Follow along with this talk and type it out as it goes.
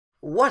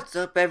What's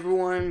up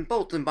everyone,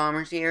 Bolton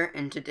Bombers here,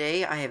 and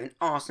today I have an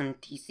awesome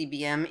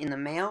TCBM in the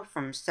mail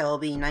from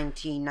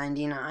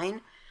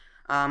Celebi1999.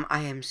 I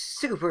am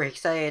super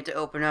excited to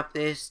open up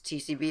this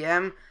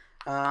TCBM.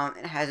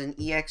 It has an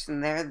EX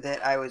in there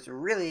that I was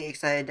really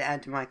excited to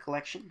add to my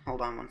collection. Hold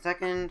on one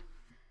second.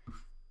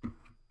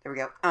 There we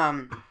go.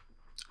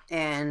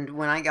 And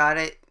when I got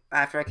it,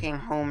 after I came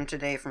home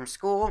today from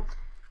school,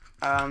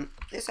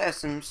 this has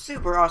some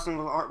super awesome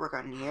little artwork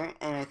on here,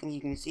 and I think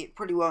you can see it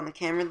pretty well on the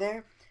camera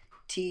there.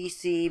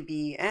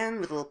 TCBM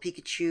with a little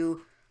Pikachu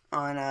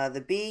on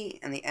the B,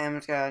 and the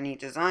M's got a neat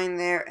design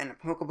there, and a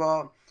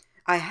Pokeball.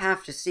 I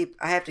have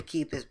to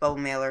keep this bubble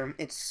mailer.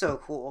 It's so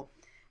cool.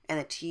 And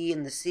the T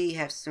and the C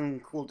have some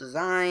cool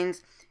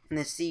designs, and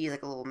the C is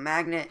like a little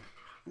magnet.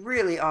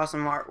 Really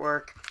awesome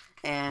artwork,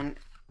 and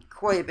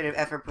quite a bit of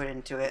effort put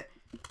into it.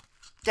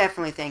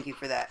 Definitely thank you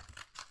for that.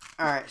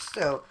 Alright,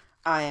 so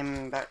I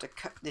am about to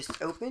cut this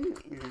open,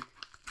 and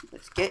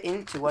let's get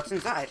into what's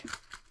inside.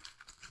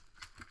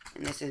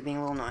 And this is being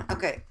a little annoying.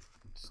 Okay,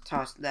 let's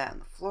toss that on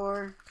the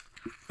floor.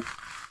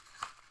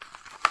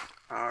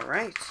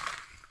 Alright.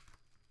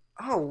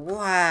 Oh,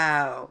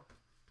 wow.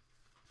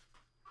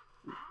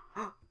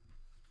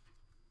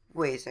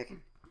 Wait a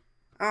second.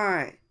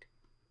 Alright.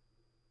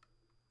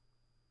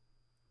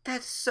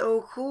 That's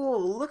so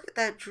cool. Look at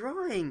that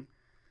drawing.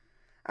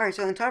 Alright,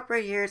 so on the top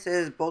right here it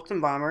says Bolton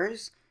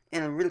Bombers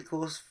in a really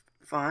cool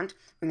font.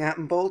 We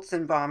got Bolts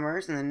and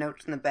Bombers and the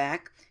notes in the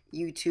back.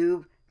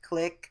 YouTube,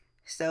 click.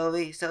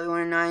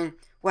 Celebi1999.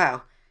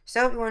 Wow,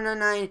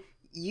 Celebi1999,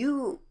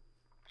 you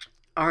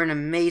are an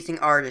amazing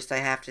artist, I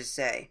have to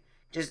say.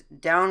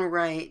 Just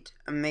downright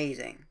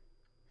amazing.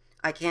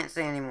 I can't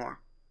say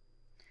anymore.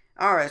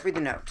 Alright, let's read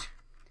the note.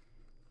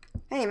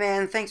 Hey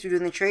man, thanks for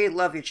doing the trade.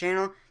 Love your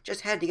channel.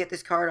 Just had to get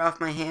this card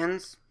off my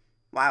hands.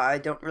 Wow, I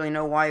don't really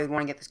know why you'd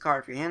want to get this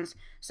card off your hands.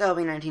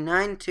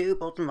 Celebi1999 to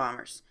Bolton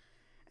Bombers.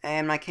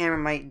 And my camera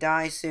might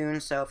die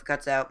soon, so if it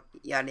cuts out,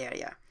 yada yada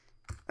yada.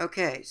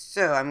 Okay,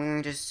 so I'm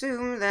going to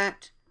assume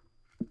that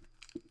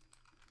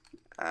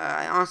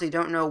I honestly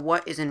don't know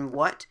what is in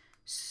what.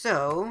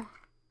 So,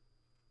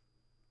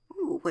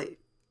 ooh, wait,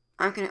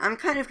 I'm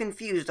kind of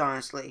confused,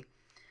 honestly,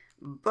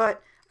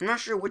 but I'm not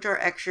sure which are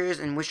extras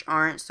and which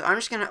aren't. So I'm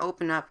just going to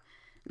open up.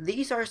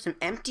 These are some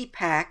empty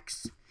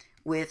packs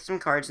with some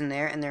cards in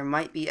there, and there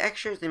might be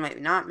extras, they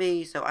might not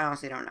be. So I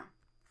honestly don't know.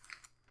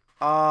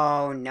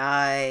 Oh,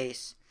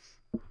 nice.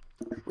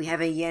 We have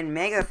a Yen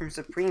Mega from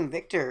Supreme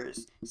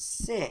Victors.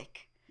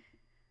 Sick.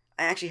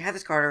 I actually have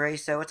this card already,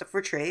 so it's up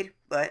for trade,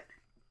 but...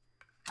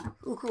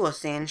 Ooh, cool. A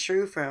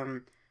Sandshrew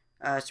from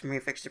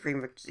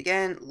Supreme Victors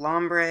again.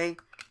 Lombre.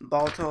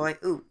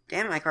 Baltoy. Ooh,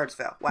 damn, my cards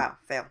fell. Wow,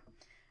 fail.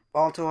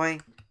 Baltoy.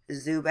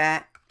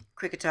 Zubat.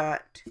 Kricketot.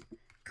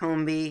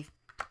 Combee.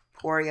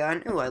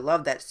 Porygon. Ooh, I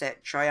love that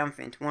set.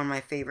 Triumphant. One of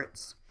my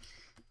favorites.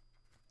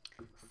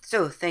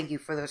 So, thank you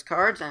for those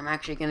cards. I'm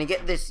actually going to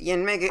get this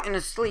Yen Mega in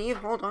a sleeve.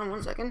 Hold on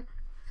one second.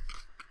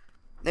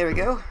 There we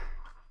go.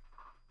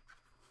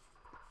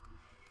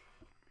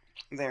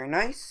 Very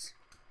nice.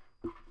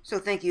 So,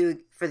 thank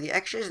you for the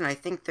extras, and I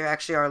think there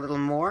actually are a little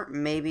more.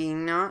 Maybe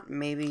not.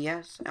 Maybe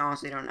yes. I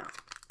honestly don't know.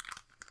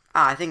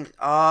 Ah, I think...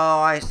 Oh,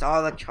 I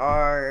saw the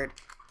card.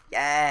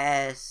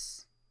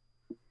 Yes.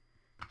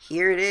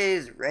 Here it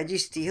is.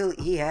 Registeel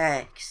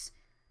EX.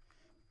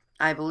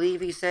 I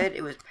believe he said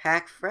it was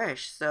pack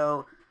fresh,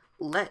 so...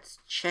 Let's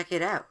check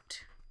it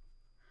out.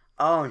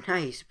 Oh,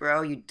 nice,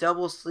 bro. You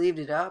double sleeved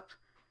it up.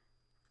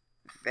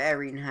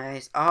 Very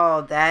nice.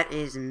 Oh, that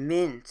is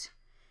mint.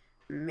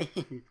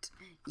 Mint.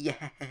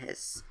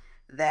 Yes.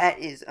 That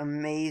is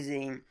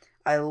amazing.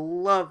 I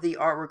love the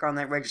artwork on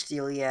that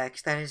Registeel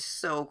EX. That is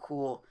so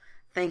cool.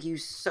 Thank you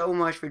so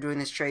much for doing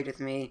this trade with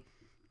me.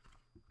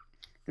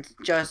 It's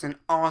just an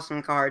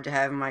awesome card to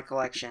have in my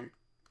collection.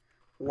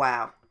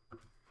 Wow.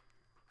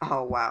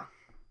 Oh, wow.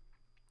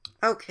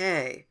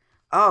 Okay.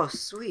 Oh,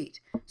 sweet.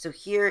 So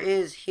here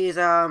is his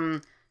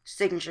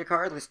signature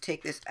card. Let's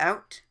take this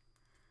out.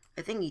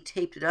 I think he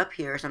taped it up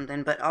here or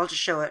something, but I'll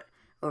just show it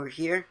over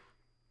here.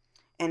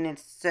 And it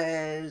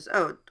says,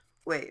 oh,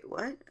 wait,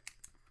 what?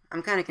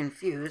 I'm kind of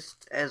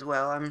confused as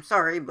well. I'm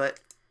sorry,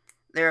 but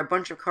there are a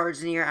bunch of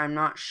cards in here. I'm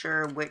not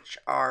sure which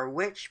are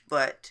which,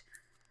 but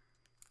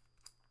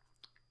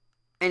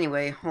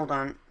anyway, hold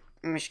on.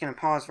 I'm just going to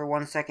pause for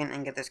 1 second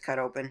and get this cut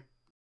open.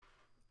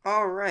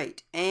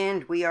 Alright,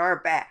 and we are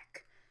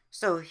back.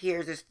 So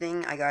here's this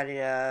thing. I got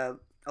it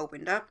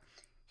opened up.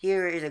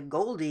 Here is a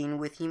Goldeen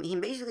with him. He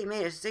basically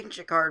made a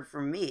signature card for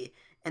me,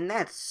 and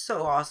that's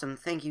so awesome.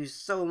 Thank you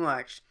so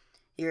much.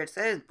 Here it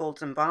says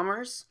Bolton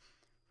Bombers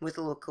with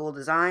a little cool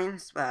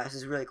designs. Wow, this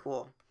is really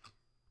cool.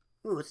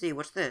 Ooh, let's see.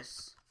 What's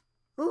this?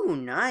 Ooh,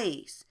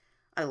 nice.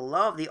 I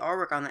love the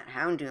artwork on that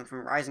Houndoom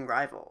from Rising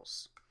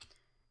Rivals.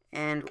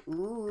 And,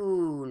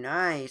 ooh,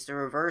 nice. The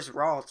reverse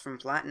Ralts from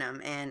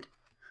Platinum. And,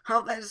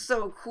 oh, that's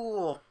so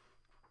cool.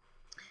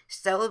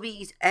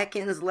 Celebi's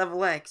Ekans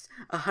Level X,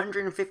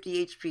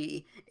 150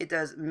 HP. It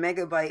does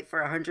Mega Bite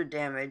for 100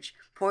 damage,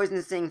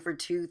 Poison Sting for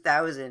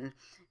 2000,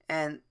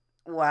 and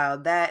Wow,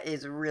 that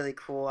is really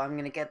cool. I'm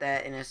gonna get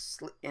that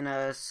in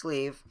a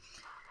sleeve.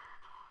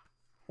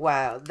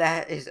 Wow,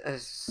 that is a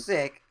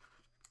sick,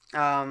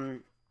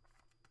 um,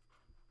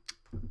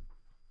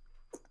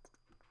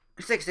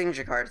 sick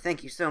signature card.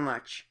 Thank you so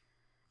much.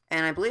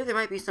 And I believe there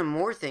might be some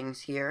more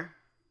things here.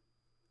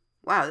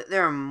 Wow,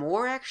 there are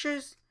more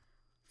extras?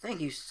 Thank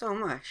you so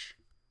much.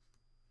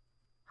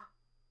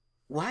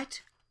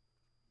 What?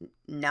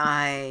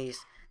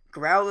 Nice.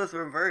 Growlithe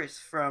Reverse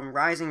from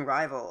Rising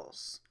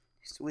Rivals.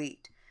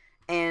 Sweet.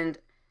 And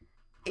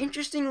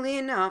interestingly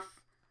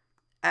enough,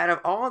 out of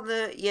all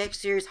the EX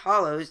Series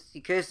Hollows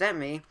you could have sent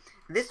me,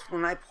 this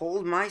one I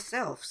pulled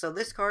myself. So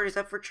this card is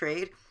up for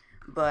trade,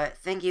 but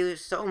thank you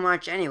so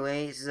much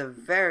anyway. This is a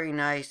very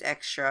nice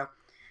extra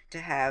to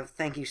have.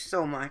 Thank you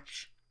so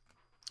much.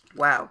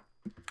 Wow.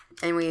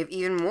 And we have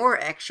even more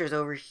extras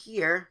over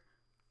here.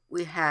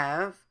 We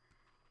have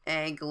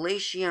a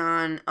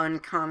Glaceon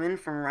Uncommon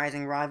from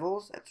Rising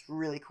Rivals. That's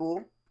really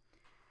cool.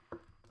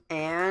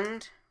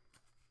 And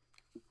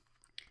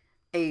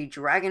a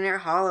Dragonair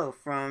Hollow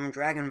from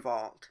Dragon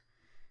Vault.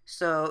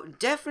 So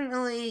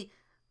definitely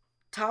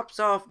tops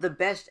off the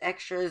best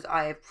extras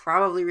I have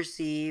probably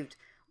received.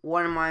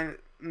 One of my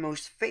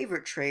most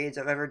favorite trades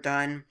I've ever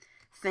done.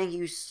 Thank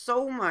you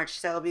so much,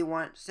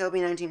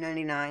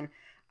 Celebi1999.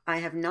 I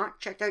have not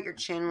checked out your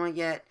channel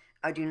yet.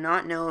 I do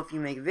not know if you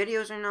make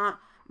videos or not,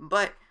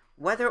 but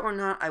whether or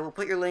not I will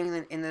put your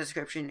link in the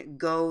description,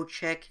 go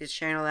check his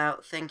channel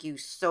out. Thank you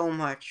so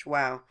much.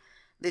 Wow,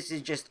 this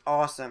is just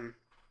awesome.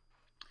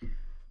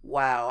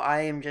 Wow,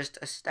 I am just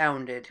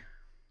astounded.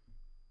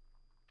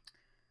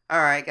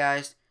 Alright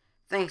guys,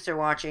 thanks for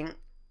watching.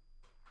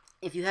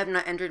 If you have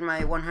not entered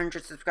my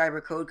 100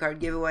 subscriber code card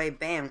giveaway,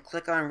 bam,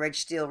 click on Reg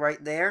Steel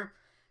right there.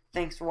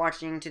 Thanks for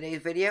watching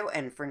today's video,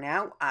 and for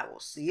now, I will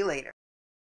see you later.